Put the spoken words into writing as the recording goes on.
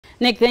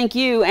Nick, thank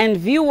you. And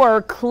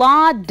viewer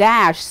Claude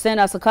Dash sent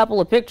us a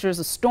couple of pictures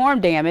of storm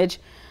damage.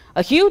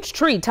 A huge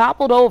tree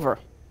toppled over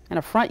in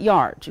a front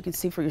yard. You can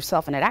see for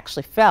yourself, and it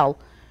actually fell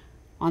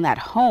on that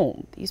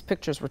home. These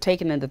pictures were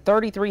taken in the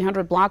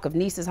 3300 block of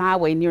Neeses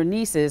Highway near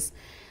Neeses.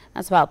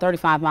 That's about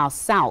 35 miles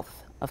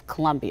south of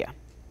Columbia.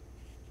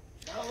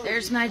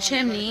 There's my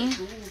chimney.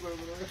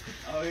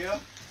 Oh, yeah?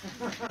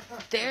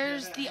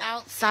 There's the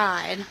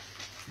outside.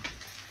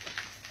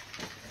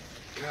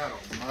 God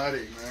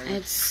almighty, man.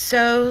 It's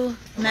so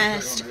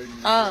messed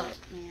up,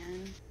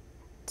 man.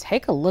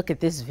 Take a look at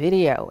this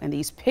video and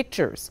these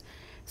pictures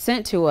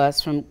sent to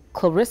us from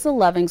Clarissa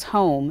Loving's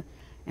home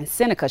in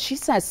Seneca. She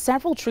says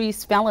several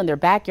trees fell in their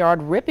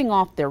backyard, ripping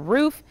off their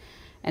roof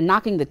and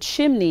knocking the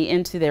chimney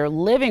into their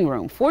living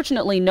room.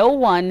 Fortunately, no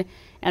one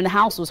in the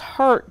house was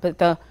hurt, but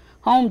the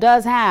home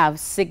does have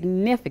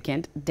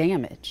significant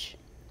damage.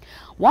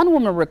 One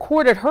woman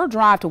recorded her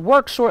drive to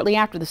work shortly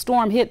after the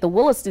storm hit the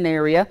Williston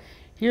area.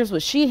 Here's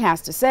what she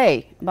has to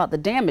say about the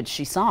damage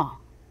she saw.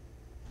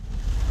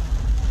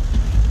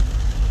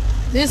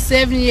 This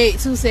 78,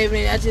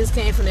 278, I just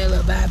came from that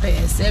little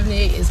bypass.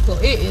 78 is cool.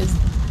 It is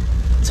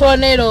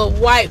tornado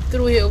wiped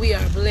through here. We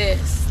are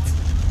blessed.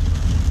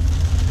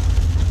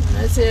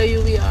 When I tell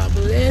you we are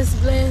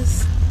blessed.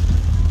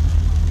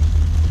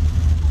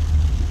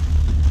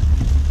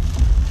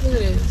 Look at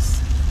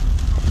this.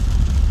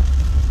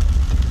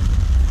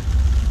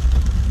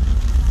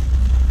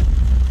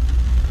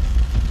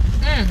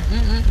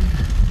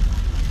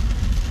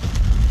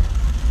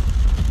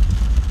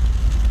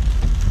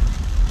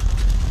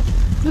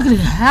 Look at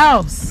the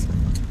house.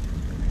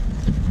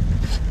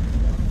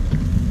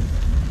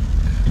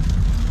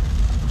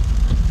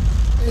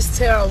 It's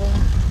terrible.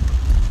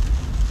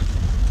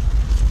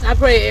 I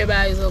pray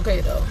everybody's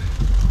okay though.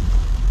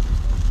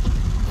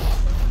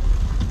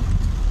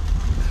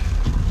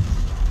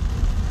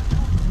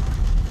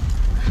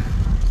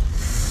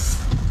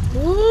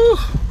 Woo.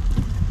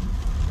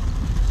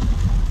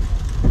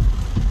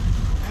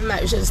 I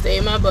might should stay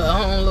my butt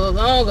home a little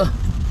longer.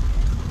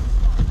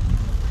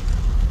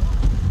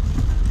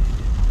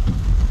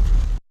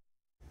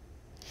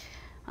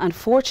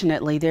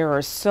 Unfortunately, there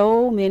are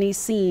so many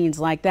scenes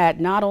like that,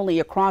 not only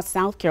across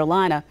South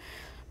Carolina,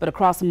 but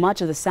across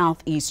much of the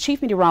Southeast.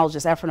 Chief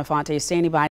Meteorologist Efren Infante is standing by.